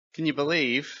Can you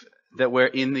believe that we're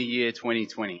in the year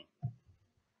 2020?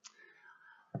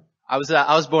 I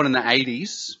was born in the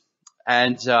 80s,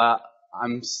 and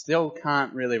I'm still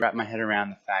can't really wrap my head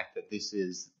around the fact that this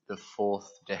is the fourth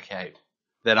decade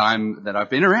that I've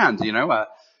been around.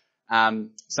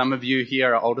 Some of you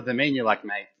here are older than me, and you're like,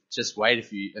 mate, just wait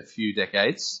a few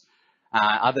decades.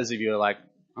 Others of you are like,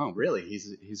 oh, really?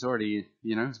 He's already,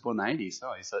 was born in the 80s.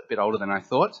 Oh, he's a bit older than I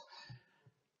thought.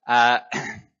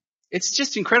 It's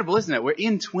just incredible, isn't it? We're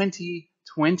in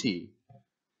 2020.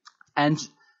 And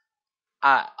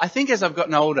I think as I've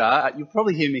gotten older, you'll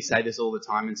probably hear me say this all the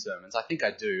time in sermons. I think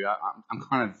I do. I'm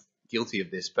kind of guilty of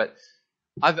this. But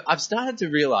I've started to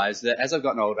realize that as I've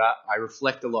gotten older, I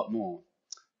reflect a lot more.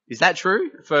 Is that true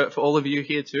for all of you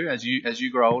here too? As you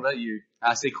grow older,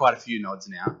 I see quite a few nods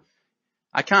now.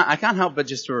 I can't help but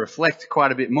just to reflect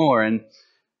quite a bit more, and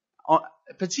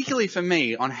particularly for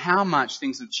me, on how much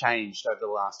things have changed over the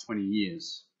last 20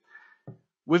 years.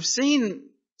 We've seen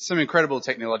some incredible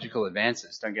technological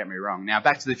advances, don't get me wrong. Now,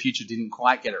 Back to the Future didn't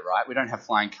quite get it right. We don't have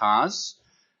flying cars.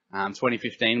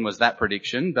 2015 was that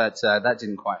prediction, but that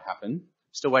didn't quite happen.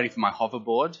 Still waiting for my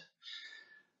hoverboard.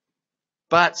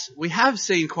 But we have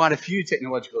seen quite a few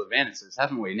technological advances,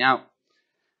 haven't we? Now,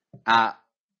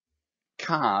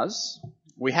 cars.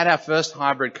 We had our first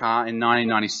hybrid car in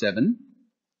 1997,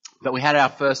 but we had our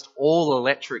first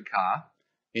all-electric car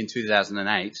in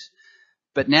 2008.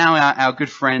 But now our good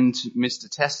friend, Mr.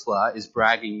 Tesla, is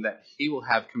bragging that he will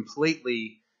have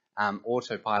completely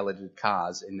autopiloted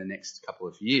cars in the next couple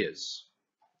of years.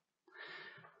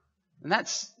 And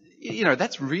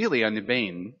that's really only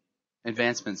been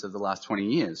advancements of the last 20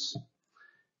 years.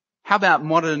 How about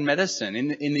modern medicine?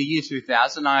 In the year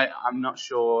 2000, I'm not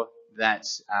sure that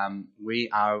we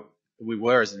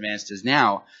were as advanced as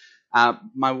now.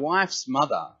 My wife's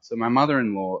mother, so my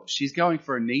mother-in-law, she's going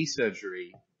for a knee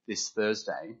surgery this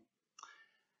Thursday,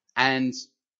 and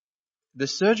the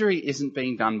surgery isn't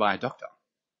being done by a doctor.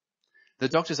 The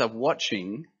doctors are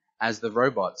watching as the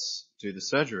robots do the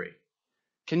surgery.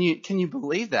 Can you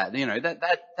believe that?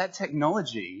 That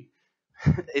technology,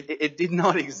 it did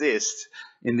not exist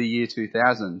in the year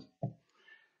 2000.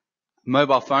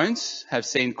 Mobile phones have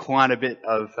seen quite a bit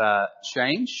of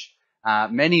change.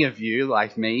 Many of you,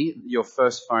 like me, your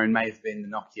first phone may have been the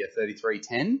Nokia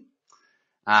 3310.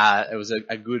 It was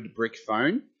a good brick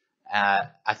phone.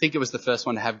 I think it was the first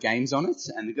one to have games on it,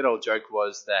 and the good old joke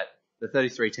was that the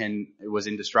 3310 was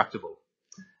indestructible.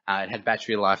 It had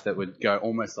battery life that would go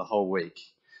almost the whole week.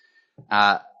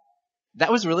 That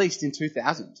was released in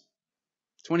 2000,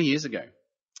 20 years ago.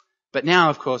 But now,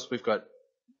 of course, we've got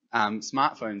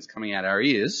smartphones coming out our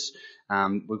ears.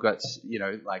 We've got,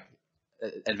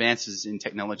 advances in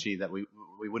technology that we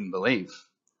wouldn't believe.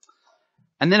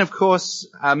 And then, of course,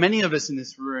 many of us in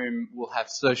this room will have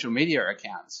social media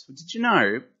accounts. But did you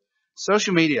know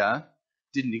social media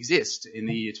didn't exist in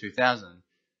the year 2000?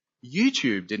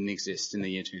 YouTube didn't exist in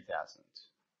the year 2000.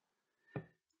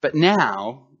 But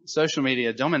now, social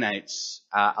media dominates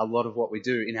a lot of what we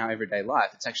do in our everyday life.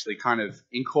 It's actually kind of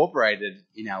incorporated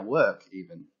in our work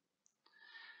even.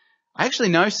 I actually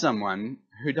know someone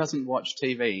who doesn't watch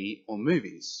TV or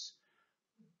movies.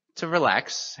 To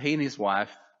relax, he and his wife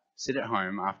sit at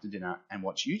home after dinner and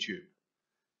watch YouTube.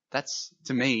 That's,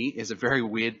 to me, is a very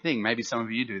weird thing. Maybe some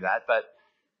of you do that, but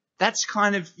that's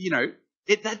kind of,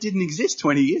 that didn't exist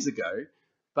 20 years ago,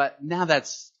 but now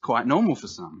that's quite normal for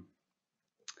some.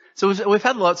 So we've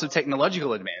had lots of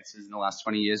technological advances in the last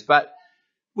 20 years, but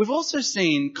we've also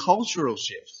seen cultural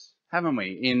shifts, haven't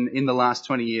we, in the last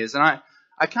 20 years? And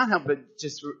I can't help but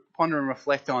just ponder and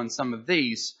reflect on some of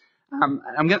these.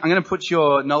 I'm going to put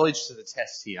your knowledge to the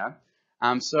test here.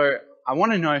 So I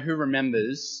want to know who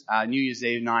remembers New Year's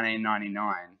Eve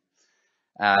 1999.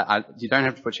 You don't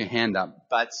have to put your hand up,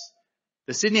 but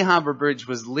the Sydney Harbour Bridge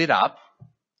was lit up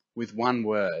with one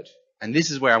word. And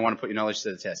this is where I want to put your knowledge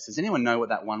to the test. Does anyone know what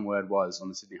that one word was on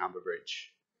the Sydney Harbour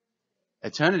Bridge?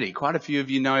 Eternity. Quite a few of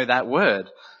you know that word.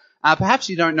 Perhaps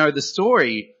you don't know the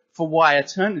story for why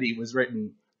eternity was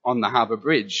written on the Harbour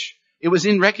Bridge. It was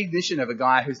in recognition of a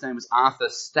guy whose name was Arthur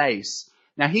Stace.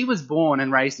 Now, he was born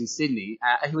and raised in Sydney.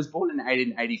 He was born in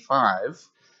 1885,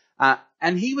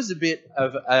 and he was a bit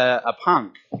of a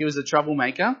punk. He was a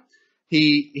troublemaker.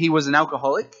 He was an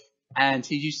alcoholic, and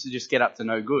he used to just get up to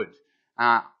no good.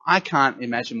 I can't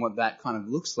imagine what that kind of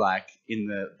looks like in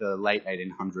the late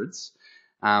 1800s,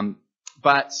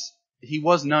 but he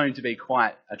was known to be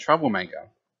quite a troublemaker.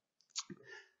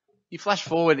 You flash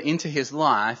forward into his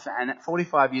life, and at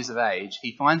 45 years of age,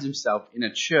 he finds himself in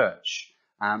a church,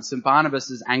 St.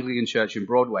 Barnabas's Anglican church in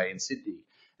Broadway in Sydney.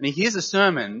 And he hears a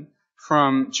sermon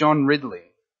from John Ridley.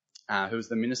 who was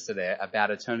the minister there,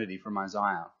 about eternity from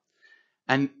Isaiah.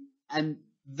 And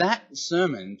that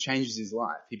sermon changes his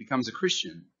life. He becomes a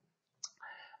Christian.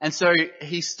 And so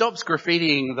he stops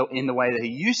graffitiing in the way that he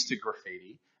used to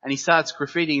graffiti, and he starts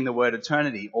graffitiing the word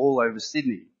eternity all over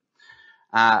Sydney.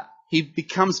 He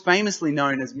becomes famously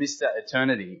known as Mr.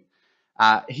 Eternity.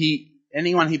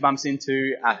 Anyone he bumps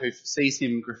into who sees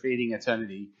him graffitiing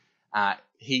eternity,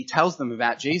 he tells them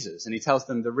about Jesus, and he tells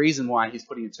them the reason why he's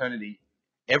putting eternity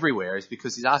everywhere is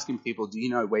because he's asking people, do you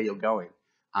know where you're going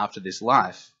after this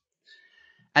life?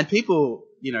 And people,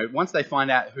 once they find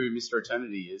out who Mr.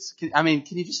 Eternity is, can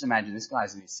you just imagine this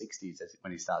guy's in his 60s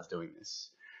when he starts doing this?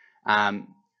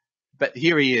 But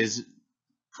here he is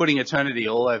putting eternity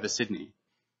all over Sydney.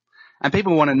 And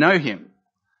people want to know him.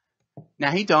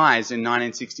 Now, he dies in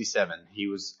 1967. He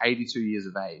was 82 years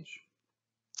of age.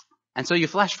 And so you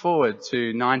flash forward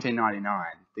to 1999,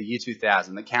 the year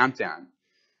 2000, the countdown.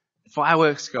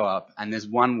 Fireworks go up, and there's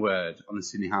one word on the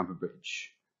Sydney Harbour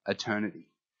Bridge: eternity.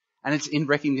 And it's in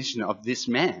recognition of this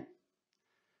man.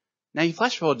 Now, you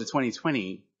flash forward to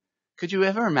 2020. Could you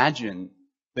ever imagine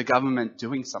the government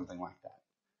doing something like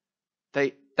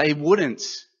that? They wouldn't,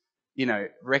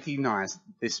 recognize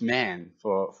this man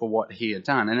for what he had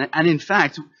done. And in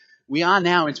fact, we are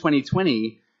now in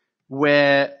 2020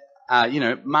 where,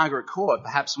 Margaret Court,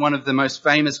 perhaps one of the most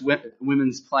famous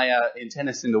women's player in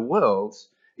tennis in the world,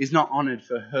 is not honoured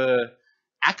for her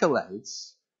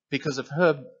accolades because of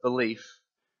her belief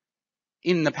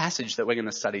in the passage that we're going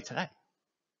to study today.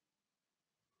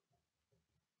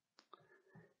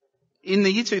 In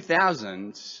the year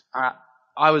 2000,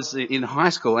 I was in high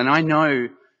school, and I know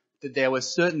that there were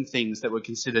certain things that were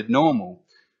considered normal.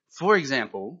 For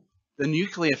example, the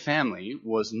nuclear family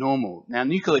was normal. Now,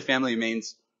 nuclear family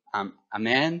means a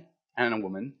man and a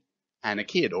woman and a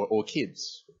kid or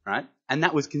kids, right? And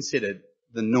that was considered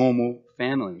the normal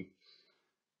family.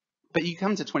 But you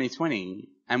come to 2020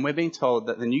 and we're being told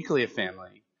that the nuclear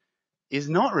family is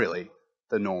not really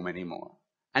the norm anymore.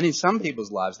 And in some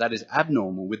people's lives, that is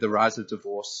abnormal, with the rise of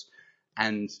divorce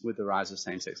and with the rise of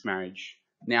same-sex marriage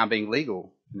now being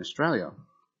legal in Australia.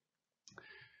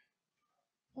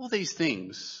 All these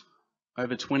things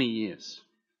over 20 years.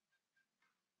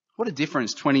 What a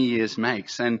difference 20 years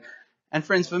makes. And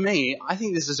friends, for me, I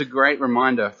think this is a great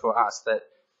reminder for us that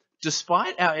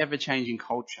despite our ever-changing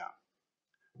culture,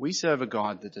 we serve a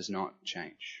God that does not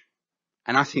change.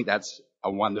 And I think that's a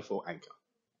wonderful anchor.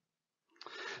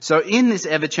 So in this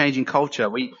ever-changing culture,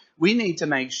 we need to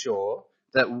make sure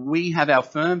that we have our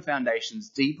firm foundations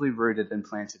deeply rooted and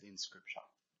planted in Scripture.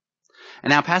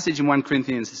 And our passage in 1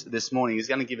 Corinthians this morning is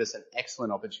going to give us an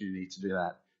excellent opportunity to do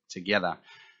that together.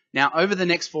 Now, over the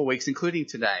next 4 weeks, including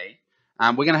today,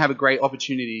 we're going to have a great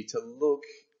opportunity to look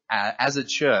as a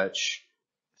church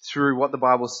through what the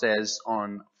Bible says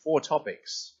on 4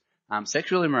 topics: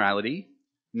 sexual immorality,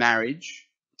 marriage,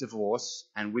 divorce,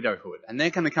 and widowhood. And they're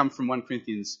going to come from 1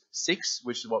 Corinthians 6,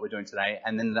 which is what we're doing today,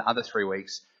 and then the other 3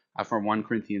 weeks are from 1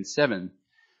 Corinthians 7.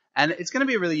 And it's going to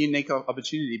be a really unique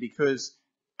opportunity because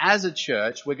as a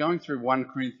church, we're going through 1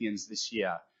 Corinthians this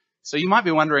year. So you might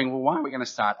be wondering, well, why are we going to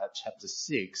start at chapter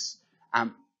 6?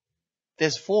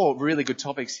 There's 4 really good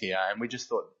topics here, and we just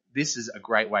thought this is a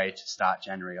great way to start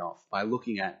January off by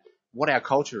looking at what our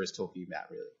culture is talking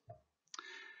about, really.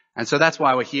 And so that's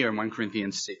why we're here in 1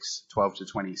 Corinthians 6, 12 to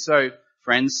 20. So,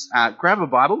 friends, grab a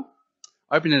Bible,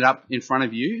 open it up in front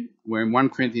of you. We're in 1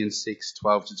 Corinthians 6,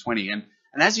 12 to 20. And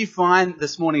as you find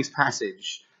this morning's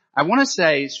passage, I want to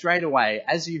say straight away,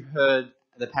 as you heard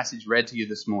the passage read to you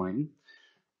this morning,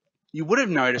 you would have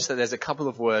noticed that there's a couple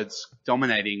of words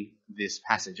dominating this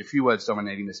passage, a few words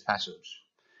dominating this passage.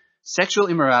 Sexual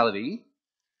immorality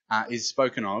is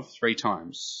spoken of 3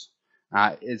 times.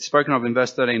 It's spoken of in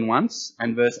verse 13 once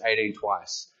and verse 18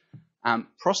 twice.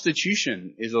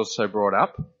 Prostitution is also brought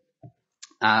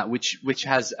up, which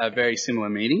has a very similar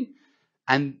meaning.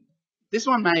 And this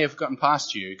one may have gotten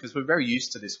past you because we're very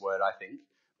used to this word, I think.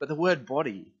 But the word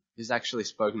body is actually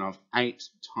spoken of 8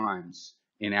 times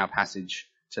in our passage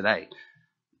today.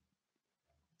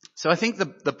 So I think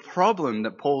the problem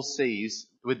that Paul sees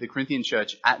with the Corinthian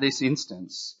church at this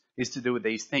instance is to do with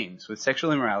these themes, with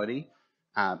sexual immorality,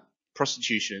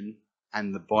 prostitution,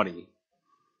 and the body.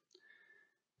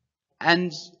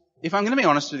 And if I'm going to be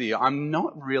honest with you, I'm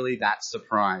not really that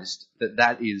surprised that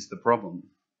that is the problem.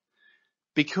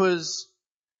 Because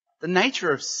the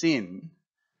nature of sin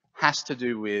has to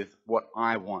do with what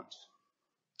I want.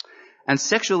 And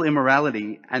sexual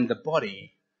immorality and the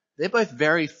body, they're both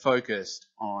very focused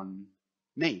on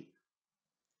me.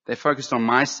 They're focused on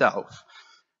myself.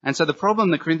 And so the problem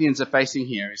the Corinthians are facing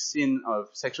here is sin of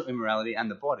sexual immorality and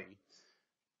the body.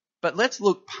 But let's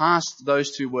look past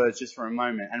those two words just for a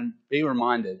moment and be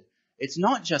reminded, it's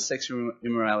not just sexual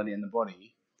immorality in the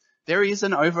body. There is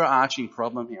an overarching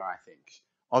problem here, I think,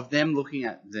 of them looking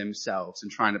at themselves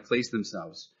and trying to please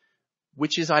themselves,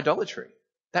 which is idolatry.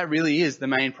 That really is the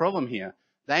main problem here.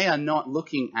 They are not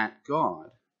looking at God,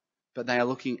 but they are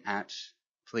looking at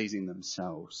pleasing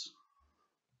themselves.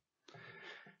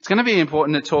 It's going to be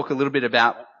important to talk a little bit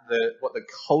about what the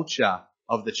culture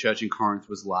of the church in Corinth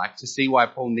was like, to see why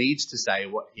Paul needs to say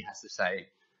what he has to say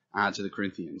to the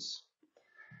Corinthians.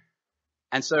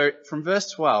 And so from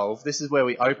verse 12, this is where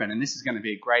we open, and this is going to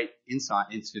be a great insight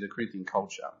into the Corinthian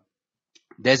culture.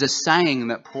 There's a saying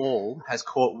that Paul has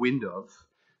caught wind of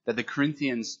that the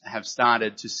Corinthians have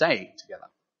started to say together.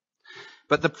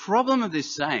 But the problem of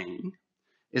this saying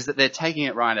is that they're taking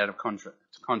it right out of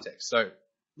context. So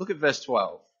look at verse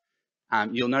 12.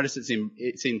 You'll notice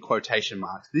it's in quotation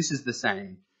marks. This is the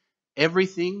saying,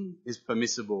 everything is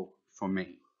permissible for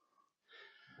me.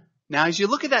 Now, as you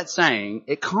look at that saying,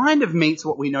 it kind of meets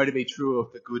what we know to be true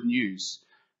of the good news.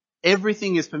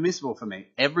 Everything is permissible for me.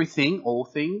 Everything, all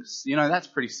things, that's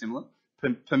pretty similar.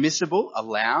 Permissible,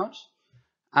 allowed.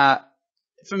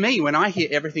 For me, when I hear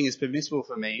everything is permissible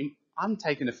for me, I'm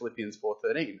taken to Philippians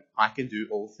 4:13. I can do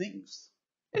all things.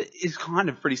 It's kind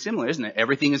of pretty similar, isn't it?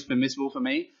 Everything is permissible for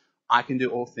me. I can do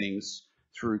all things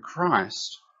through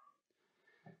Christ.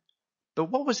 But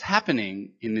what was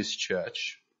happening in this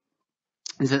church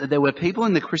is that there were people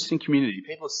in the Christian community,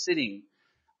 people sitting,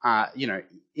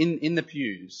 in the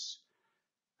pews,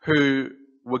 who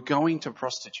were going to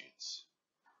prostitutes.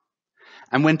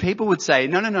 And when people would say,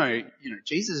 no,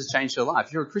 Jesus has changed your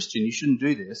life. You're a Christian. You shouldn't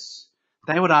do this.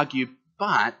 They would argue,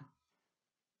 but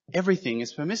everything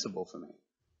is permissible for me.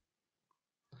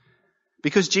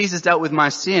 Because Jesus dealt with my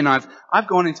sin, I've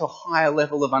gone into a higher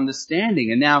level of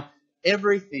understanding, and now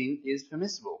everything is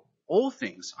permissible. All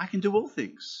things. I can do all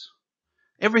things.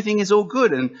 Everything is all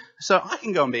good, and so I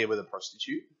can go and be with a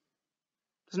prostitute.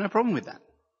 There's no problem with that.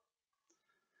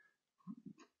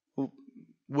 Well,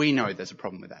 we know there's a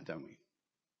problem with that, don't we?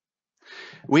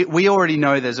 We already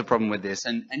know there's a problem with this,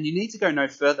 and you need to go no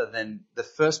further than the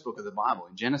first book of the Bible,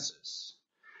 in Genesis.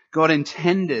 God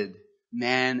intended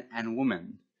man and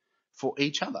woman for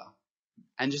each other.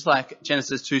 And just like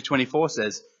Genesis 2:24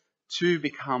 says, to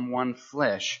become one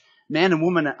flesh. Man and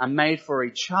woman are made for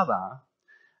each other,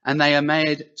 and they are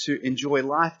made to enjoy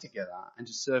life together and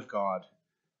to serve God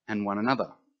and one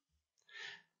another.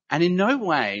 And in no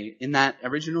way in that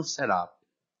original setup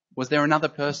was there another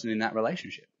person in that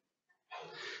relationship.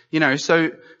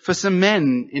 So for some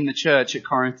men in the church at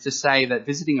Corinth to say that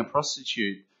visiting a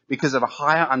prostitute because of a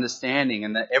higher understanding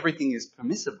and that everything is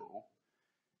permissible,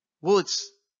 well,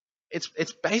 it's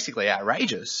basically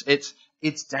outrageous.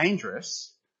 It's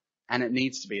dangerous, and it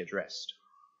needs to be addressed.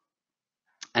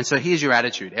 And so here's your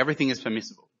attitude. Everything is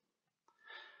permissible.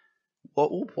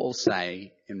 What will Paul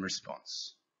say in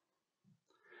response?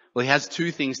 Well, he has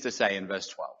two things to say in verse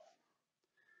 12.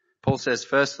 Paul says,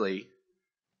 firstly,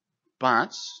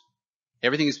 but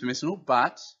everything is permissible,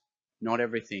 but not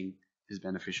everything is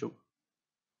beneficial.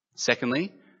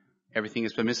 Secondly, everything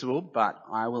is permissible, but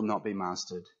I will not be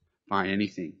mastered by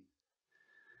anything.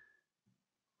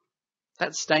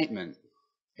 That statement,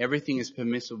 everything is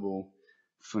permissible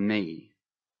for me,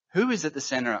 who is at the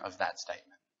center of that statement?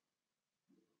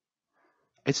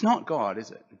 It's not God,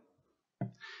 is it?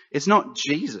 It's not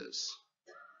Jesus.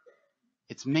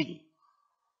 It's me.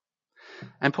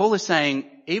 And Paul is saying,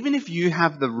 even if you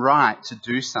have the right to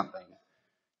do something,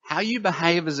 how you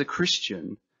behave as a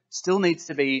Christian still needs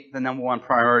to be the number one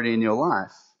priority in your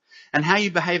life. And how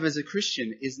you behave as a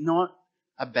Christian is not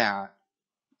about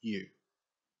you.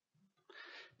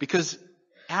 Because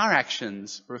our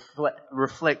actions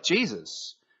reflect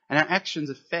Jesus, and our actions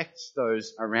affect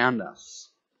those around us.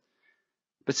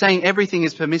 But saying everything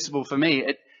is permissible for me,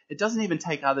 it doesn't even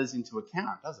take others into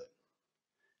account, does it?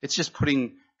 It's just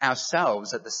putting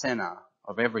ourselves at the center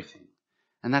of everything.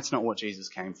 And that's not what Jesus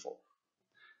came for.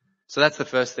 So that's the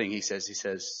first thing he says. He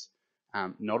says,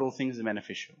 not all things are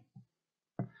beneficial.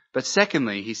 But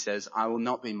secondly, he says, I will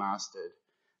not be mastered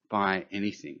by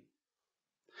anything.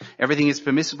 Everything is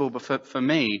permissible for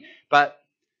me, but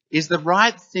is the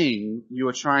right thing you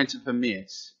are trying to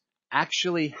permit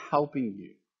actually helping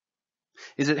you?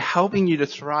 Is it helping you to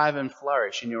thrive and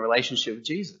flourish in your relationship with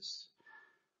Jesus?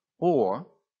 Or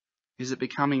is it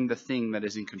becoming the thing that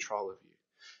is in control of you?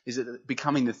 Is it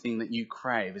becoming the thing that you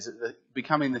crave? Is it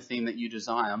becoming the thing that you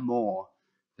desire more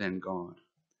than God?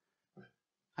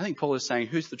 I think Paul is saying,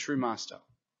 who's the true master?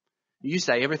 You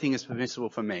say everything is permissible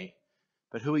for me,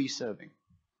 but who are you serving?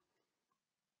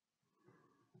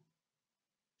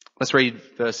 Let's read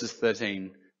verses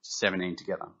 13 17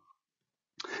 together.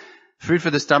 Food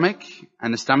for the stomach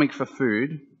and the stomach for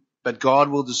food, but God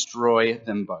will destroy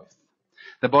them both.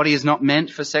 The body is not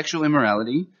meant for sexual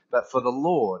immorality, but for the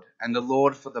Lord, and the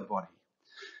Lord for the body.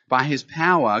 By his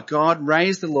power, God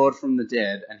raised the Lord from the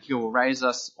dead, and he will raise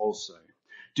us also.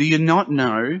 Do you not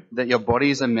know that your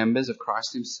bodies are members of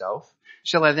Christ himself?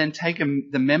 Shall I then take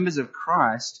the members of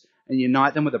Christ and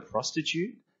unite them with a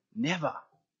prostitute? Never.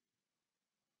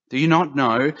 Do you not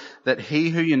know that he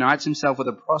who unites himself with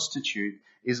a prostitute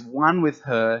is one with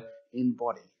her in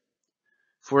body?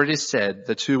 For it is said,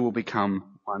 the two will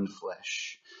become one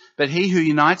flesh. But he who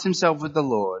unites himself with the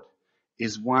Lord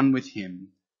is one with him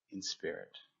in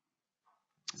spirit.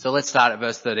 So let's start at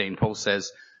verse 13. Paul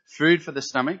says, food for the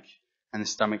stomach and the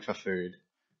stomach for food,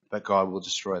 but God will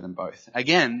destroy them both.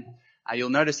 Again, you'll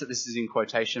notice that this is in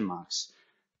quotation marks.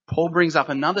 Paul brings up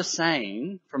another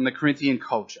saying from the Corinthian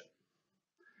culture.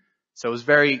 So it was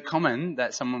very common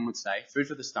that someone would say, food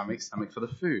for the stomach, stomach for the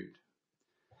food.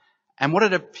 And what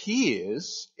it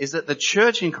appears is that the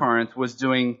church in Corinth was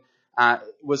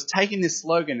taking this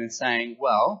slogan and saying,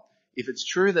 well, if it's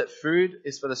true that food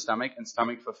is for the stomach and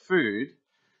stomach for food,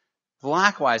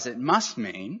 likewise it must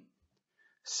mean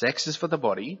sex is for the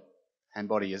body and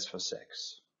body is for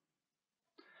sex.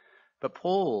 But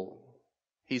Paul,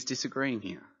 he's disagreeing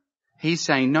here. He's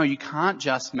saying, no, you can't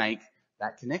just make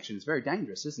that connection. It's very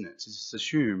dangerous, isn't it, to just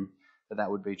assume that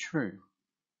that would be true.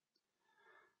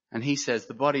 And he says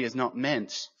the body is not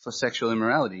meant for sexual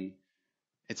immorality.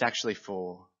 It's actually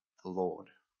for the Lord.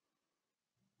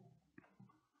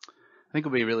 I think it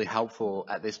would be really helpful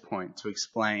at this point to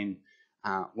explain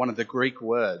one of the Greek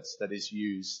words that is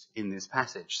used in this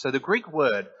passage. So the Greek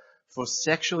word for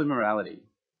sexual immorality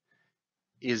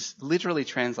is literally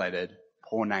translated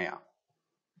porneia.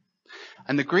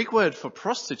 And the Greek word for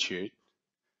prostitute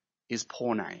is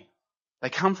porne. They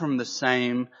come from the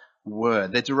same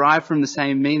word. They're derived from the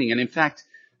same meaning. And in fact,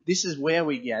 this is where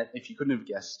we get, if you couldn't have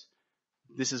guessed,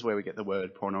 this is where we get the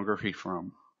word pornography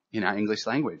from in our English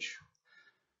language.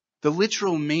 The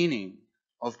literal meaning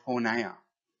of porneia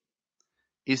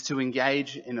is to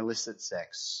engage in illicit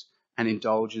sex and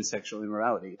indulge in sexual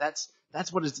immorality. That's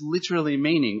what it's literally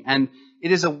meaning. And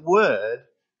it is a word,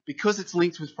 because it's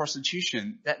linked with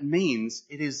prostitution, that means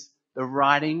it is the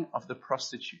writing of the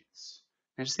prostitutes.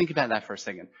 Now just think about that for a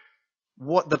second.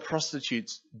 What the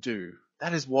prostitutes do.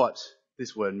 That is what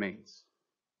this word means.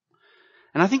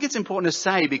 And I think it's important to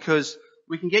say because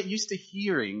we can get used to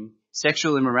hearing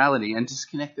sexual immorality and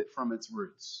disconnect it from its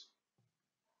roots.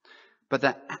 But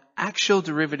the actual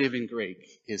derivative in Greek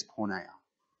is porneia.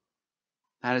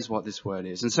 That is what this word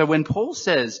is. And so when Paul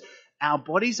says our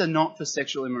bodies are not for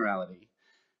sexual immorality,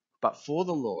 but for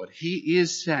the Lord, he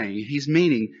is saying, he's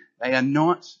meaning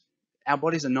our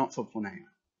bodies are not for porneia.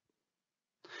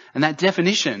 And that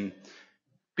definition,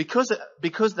 because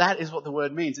that is what the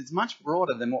word means, it's much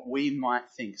broader than what we might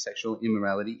think sexual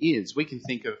immorality is. We can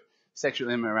think of sexual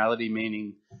immorality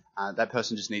meaning that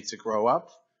person just needs to grow up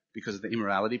because of the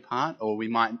immorality part, or we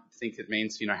might think it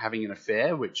means, having an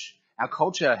affair, which our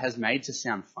culture has made to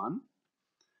sound fun,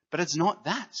 but it's not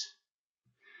that.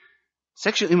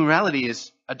 Sexual immorality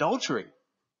is adultery.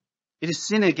 It is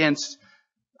sin against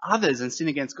others and sin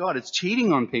against God. It's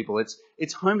cheating on people.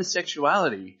 It's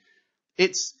homosexuality.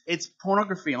 It's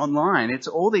pornography online. It's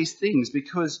all these things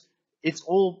because it's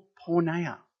all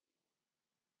porneia.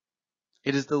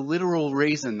 It is the literal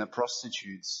reason that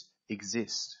prostitutes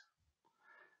exist.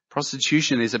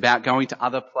 Prostitution is about going to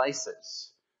other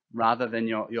places rather than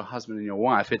your husband and your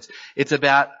wife. It's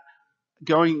about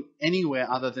going anywhere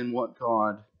other than what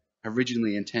God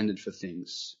originally intended for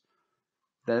things.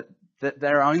 That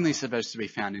they're only supposed to be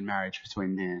found in marriage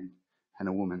between man and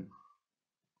a woman.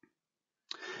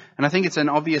 And I think it's an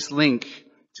obvious link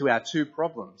to our two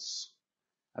problems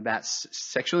about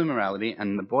sexual immorality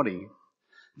and the body.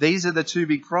 These are the two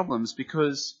big problems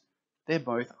because they're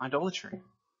both idolatry.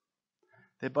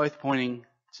 They're both pointing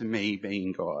to me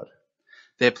being God.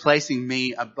 They're placing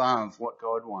me above what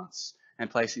God wants and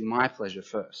placing my pleasure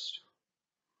first.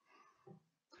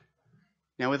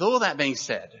 Now, with all that being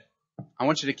said, I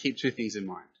want you to keep two things in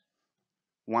mind.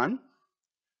 One,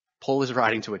 Paul is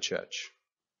writing to a church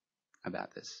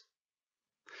about this.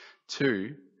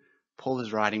 Two, Paul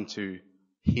is writing to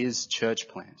his church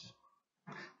plant.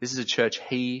 This is a church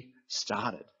he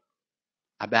started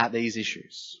about these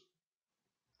issues.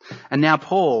 And now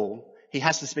Paul, he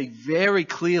has to speak very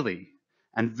clearly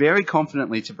and very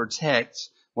confidently to protect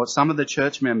what some of the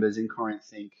church members in Corinth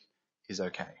think is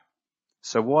okay.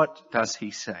 So what does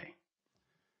he say?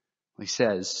 He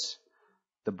says,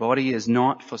 the body is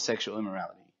not for sexual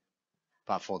immorality,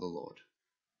 but for the Lord.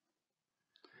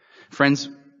 Friends,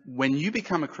 when you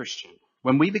become a Christian,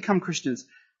 when we become Christians,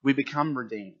 we become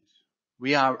redeemed.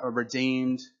 We are a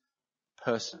redeemed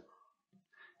person.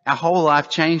 Our whole life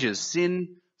changes.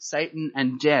 Sin, Satan,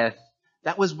 and death,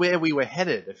 that was where we were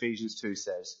headed, Ephesians 2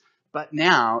 says. But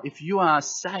now, if you are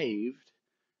saved,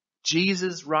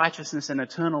 Jesus' righteousness and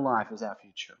eternal life is our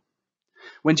future.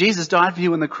 When Jesus died for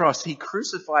you on the cross, he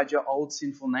crucified your old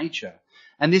sinful nature.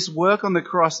 And this work on the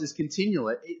cross is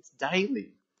continual. It's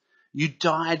daily. You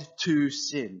died to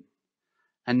sin,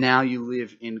 and now you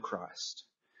live in Christ,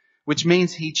 which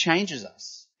means he changes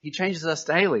us. He changes us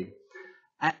daily,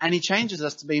 and he changes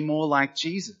us to be more like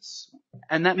Jesus.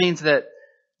 And that means that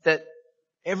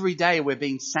every day we're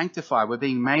being sanctified, we're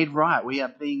being made right, we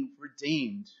are being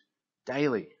redeemed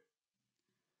daily.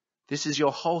 This is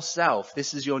your whole self.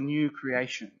 This is your new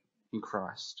creation in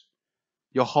Christ.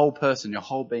 Your whole person, your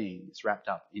whole being is wrapped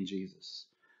up in Jesus.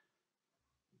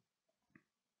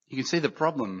 You can see the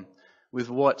problem with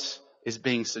what is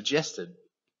being suggested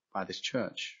by this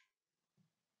church.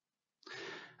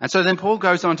 And so then Paul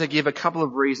goes on to give a couple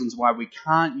of reasons why we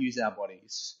can't use our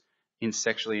bodies in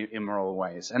sexually immoral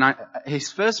ways. And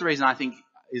his first reason, I think,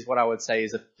 is what I would say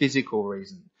is a physical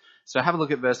reason. So have a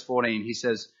look at verse 14. He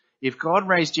says, if God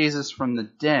raised Jesus from the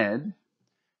dead,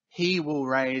 he will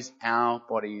raise our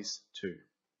bodies too.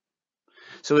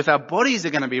 So if our bodies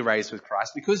are going to be raised with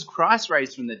Christ, because Christ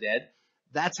raised from the dead,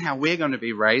 that's how we're going to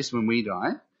be raised when we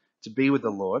die, to be with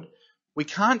the Lord. We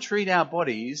can't treat our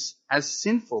bodies as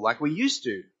sinful like we used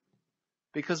to,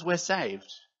 because we're saved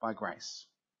by grace.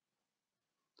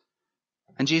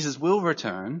 And Jesus will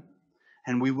return,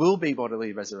 and we will be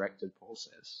bodily resurrected, Paul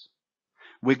says.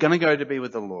 We're going to go to be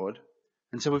with the Lord,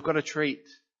 and so we've got to treat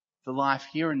the life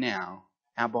here and now,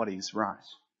 our bodies, right.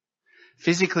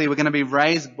 Physically, we're going to be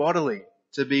raised bodily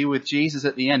to be with Jesus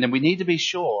at the end, and we need to be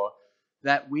sure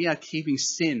that we are keeping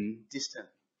sin distant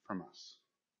from us.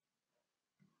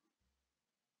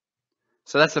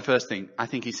 So that's the first thing. I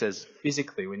think he says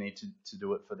physically we need to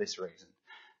do it for this reason.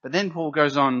 But then Paul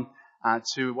goes on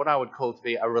to what I would call to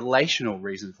be a relational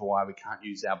reason for why we can't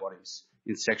use our bodies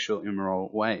in sexual immoral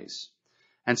ways.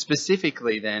 And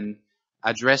specifically then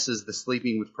addresses the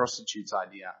sleeping with prostitutes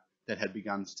idea that had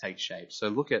begun to take shape. So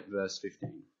look at verse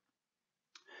 15.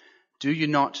 Do you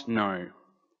not know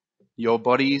your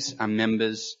bodies are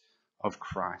members of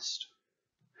Christ?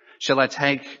 Shall I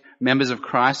take members of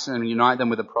Christ and unite them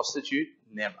with a prostitute?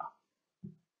 Never.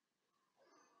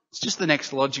 It's just the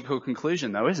next logical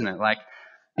conclusion though, isn't it? Like,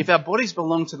 if our bodies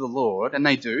belong to the Lord, and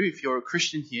they do, if you're a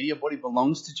Christian here, your body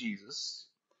belongs to Jesus.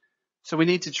 So we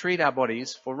need to treat our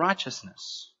bodies for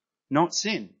righteousness, not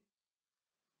sin.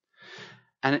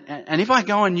 And if I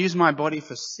go and use my body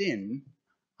for sin,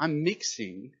 I'm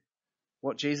mixing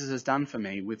what Jesus has done for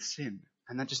me with sin.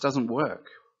 And that just doesn't work.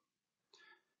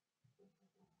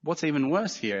 What's even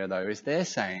worse here, though, is they're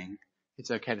saying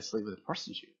it's okay to sleep with a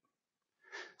prostitute.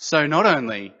 So not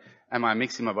only am I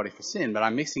mixing my body for sin, but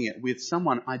I'm mixing it with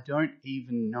someone I don't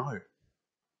even know.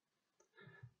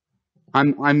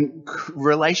 I'm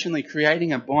relationally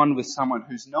creating a bond with someone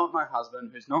who's not my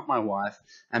husband, who's not my wife,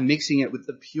 and mixing it with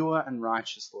the pure and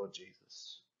righteous Lord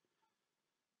Jesus.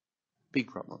 Big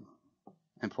problem.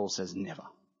 And Paul says never.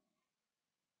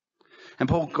 And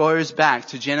Paul goes back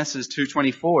to Genesis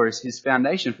 2:24 as his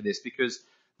foundation for this, because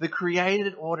the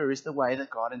created order is the way that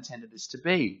God intended this to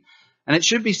be. And it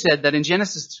should be said that in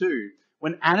Genesis 2,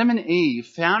 when Adam and Eve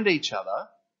found each other,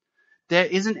 there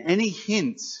isn't any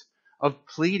hint of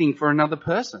pleading for another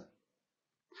person.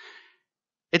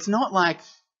 It's not like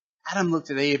Adam looked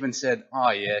at Eve and said,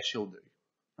 oh yeah, she'll do,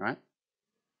 right?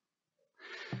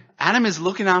 Adam is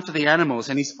looking after the animals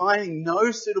and he's finding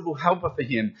no suitable helper for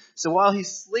him. So while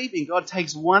he's sleeping, God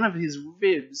takes one of his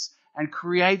ribs and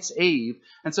creates Eve.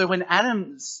 And so when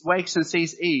Adam wakes and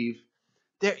sees Eve,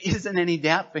 there isn't any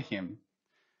doubt for him.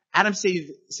 Adam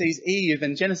sees Eve,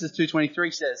 and Genesis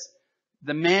 2:23 says,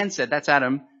 the man said, that's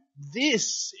Adam,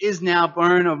 this is now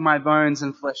bone of my bones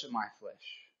and flesh of my flesh.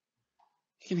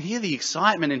 You can hear the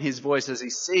excitement in his voice as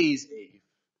he sees Eve.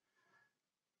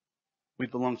 We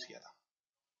belong together.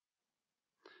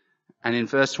 And in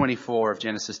verse 24 of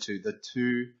Genesis 2, the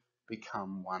two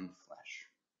become one flesh.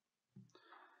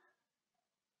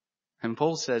 And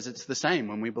Paul says it's the same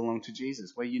when we belong to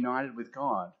Jesus. We're united with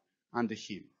God under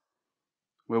him.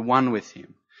 We're one with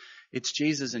him. It's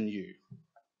Jesus and you.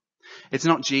 It's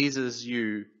not Jesus,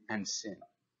 you, and sin.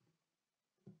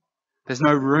 There's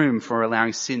no room for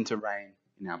allowing sin to reign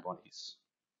in our bodies.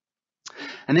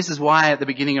 And this is why at the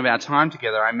beginning of our time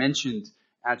together, I mentioned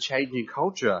our changing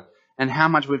culture and how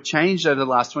much we've changed over the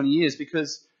last 20 years,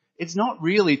 because it's not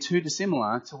really too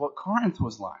dissimilar to what Corinth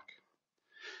was like.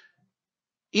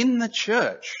 In the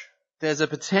church, there's a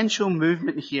potential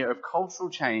movement here of cultural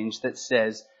change that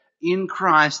says, in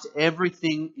Christ,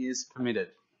 everything is permitted.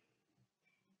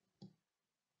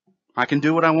 I can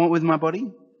do what I want with my body.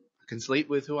 I can sleep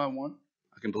with who I want.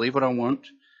 I can believe what I want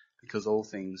because all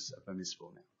things are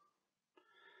permissible now.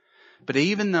 But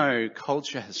even though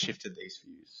culture has shifted these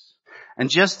views, and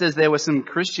just as there were some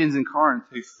Christians in Corinth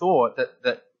who thought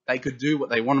that they could do what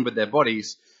they wanted with their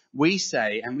bodies, we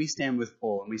say, and we stand with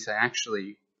Paul, and we say,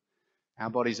 actually, our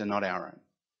bodies are not our own.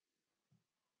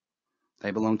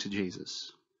 They belong to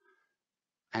Jesus.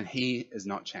 And he is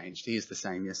not changed. He is the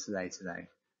same yesterday, today,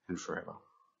 and forever.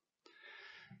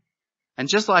 And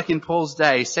just like in Paul's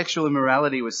day, sexual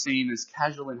immorality was seen as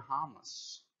casual and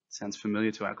harmless. Sounds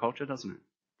familiar to our culture, doesn't it?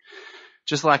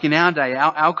 Just like in our day,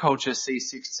 our culture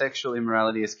sees sexual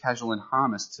immorality as casual and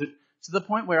harmless, to the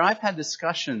point where I've had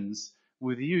discussions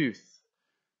with youth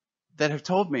that have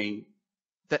told me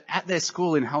that at their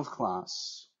school in health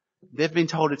class, they've been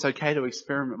told it's okay to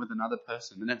experiment with another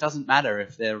person, and it doesn't matter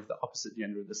if they're of the opposite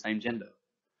gender or the same gender.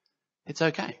 It's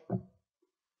okay.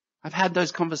 I've had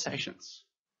those conversations.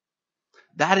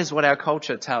 That is what our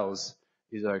culture tells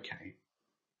is okay.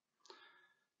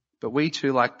 But we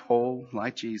too, like Paul,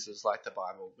 like Jesus, like the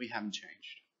Bible, we haven't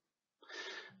changed.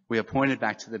 We are pointed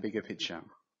back to the bigger picture.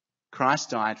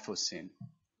 Christ died for sin.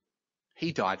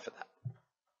 He died for that.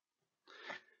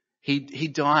 He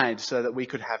died so that we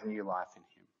could have new life in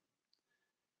him.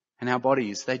 And our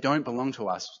bodies, they don't belong to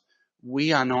us.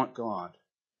 We are not God.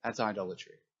 That's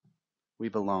idolatry. We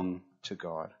belong to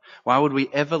God. Why would we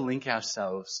ever link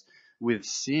ourselves with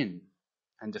sin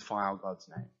and defile God's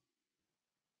name?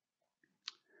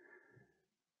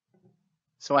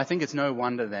 So I think it's no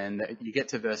wonder then that you get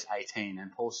to verse 18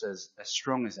 and Paul says, as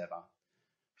strong as ever,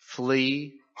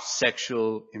 flee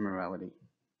sexual immorality.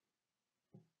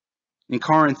 In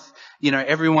Corinth,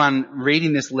 everyone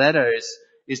reading this letter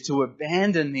is to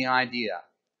abandon the idea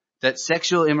that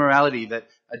sexual immorality, that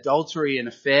adultery and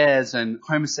affairs and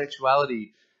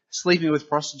homosexuality, sleeping with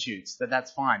prostitutes,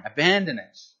 that's fine. Abandon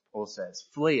it, Paul says.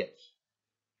 Flee it.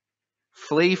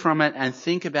 Flee from it and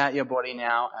think about your body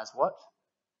now as what?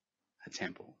 A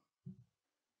temple.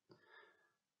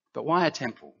 But why a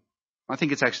temple? I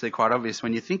think it's actually quite obvious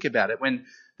when you think about it. When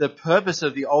the purpose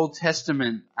of the Old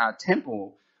Testament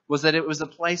temple was that it was a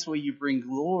place where you bring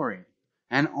glory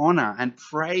and honor and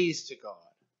praise to God.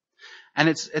 And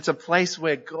it's a place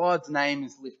where God's name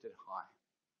is lifted high.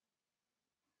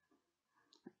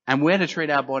 And we're to treat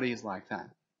our bodies like that,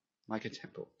 like a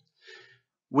temple.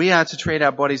 We are to treat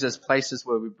our bodies as places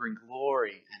where we bring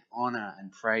glory and honor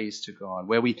and praise to God,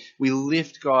 where we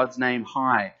lift God's name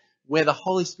high, where the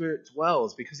Holy Spirit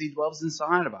dwells because he dwells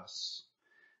inside of us.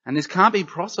 And this can't be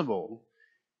possible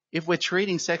if we're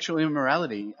treating sexual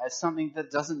immorality as something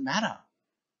that doesn't matter.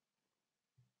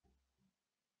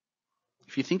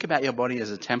 If you think about your body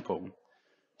as a temple,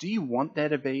 do you want there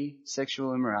to be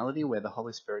sexual immorality where the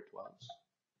Holy Spirit dwells?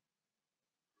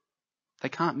 They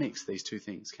can't mix these two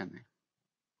things, can they?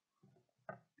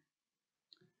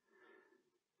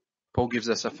 Paul gives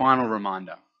us a final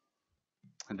reminder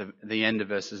at the end of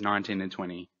verses 19 and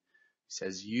 20. He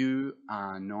says, you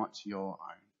are not your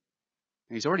own.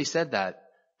 And he's already said that,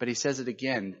 but he says it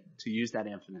again to use that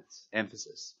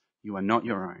emphasis. You are not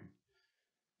your own.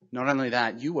 Not only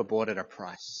that, you were bought at a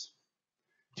price.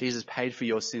 Jesus paid for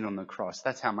your sin on the cross.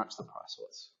 That's how much the price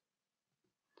was.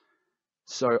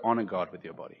 So honor God with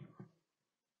your body.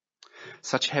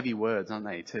 Such heavy words, aren't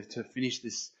they, to finish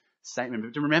this statement.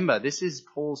 But remember, this is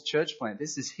Paul's church plant.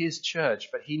 This is his church,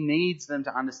 but he needs them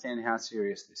to understand how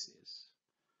serious this is.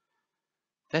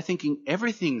 They're thinking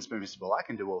everything's permissible. I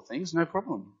can do all things, no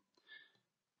problem.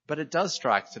 But it does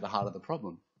strike to the heart of the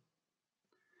problem.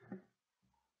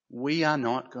 We are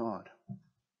not God.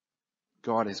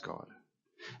 God is God.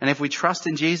 And if we trust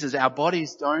in Jesus, our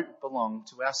bodies don't belong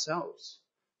to ourselves.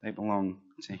 They belong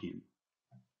to him.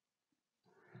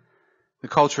 The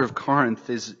culture of Corinth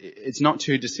it's not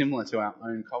too dissimilar to our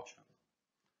own culture.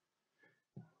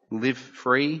 Live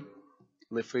free,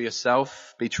 live for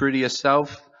yourself, be true to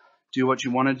yourself, do what you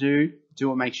want to do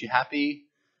what makes you happy,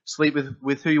 sleep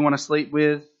with who you want to sleep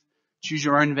with, choose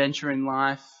your own venture in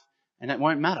life, and it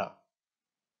won't matter.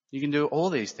 You can do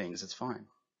all these things, it's fine.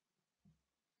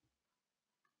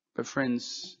 But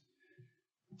friends,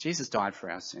 Jesus died for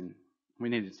our sin. We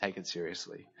need to take it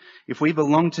seriously. If we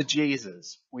belong to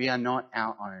Jesus, we are not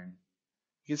our own.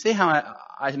 You can see how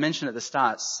I mentioned at the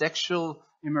start, sexual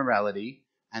immorality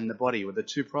and the body were the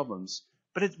two problems.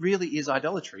 But it really is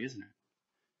idolatry, isn't it?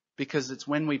 Because it's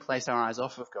when we place our eyes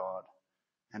off of God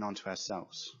and onto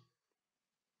ourselves.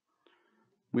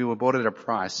 We were bought at a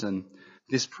price, and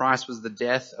this price was the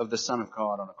death of the Son of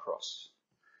God on a cross.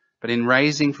 But in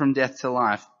raising from death to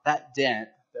life, that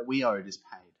debt that we owed is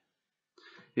paid.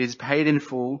 It is paid in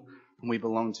full, and we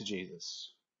belong to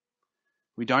Jesus.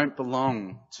 We don't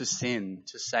belong to sin,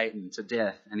 to Satan, to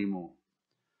death anymore.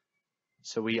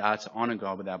 So we are to honor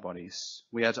God with our bodies.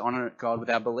 We are to honor God with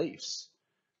our beliefs.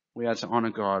 We are to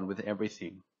honor God with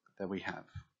everything that we have.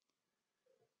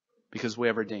 Because we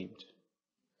are redeemed.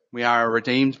 We are a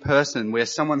redeemed person. We're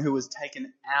someone who was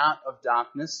taken out of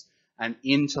darkness and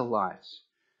into light.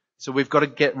 So we've got to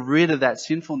get rid of that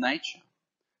sinful nature,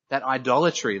 that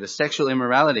idolatry, the sexual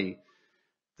immorality,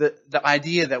 the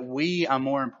idea that we are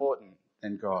more important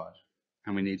than God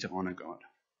and we need to honor God.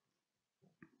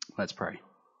 Let's pray.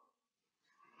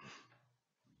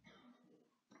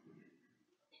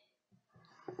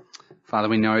 Father,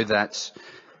 we know that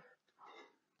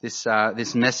this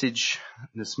message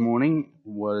this morning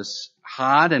was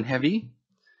hard and heavy,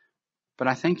 but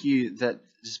I thank you that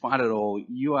despite it all,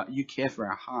 you care for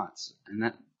our hearts,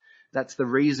 and that's the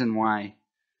reason why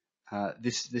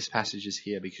this passage is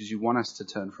here, because you want us to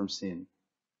turn from sin.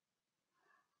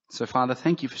 So, Father,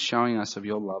 thank you for showing us of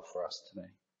your love for us today.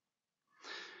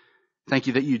 Thank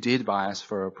you that you did buy us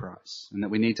for a price, and that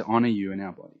we need to honor you in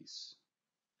our bodies,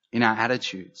 in our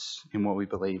attitudes, in what we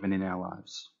believe, and in our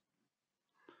lives.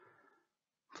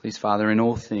 Please, Father, in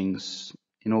all things,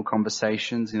 in all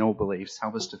conversations, in all beliefs,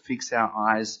 help us to fix our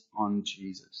eyes on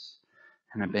Jesus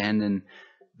and abandon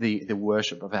the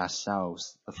worship of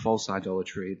ourselves, the false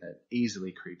idolatry that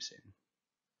easily creeps in.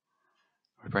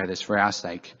 We pray this for our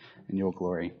sake and your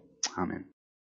glory. Amen.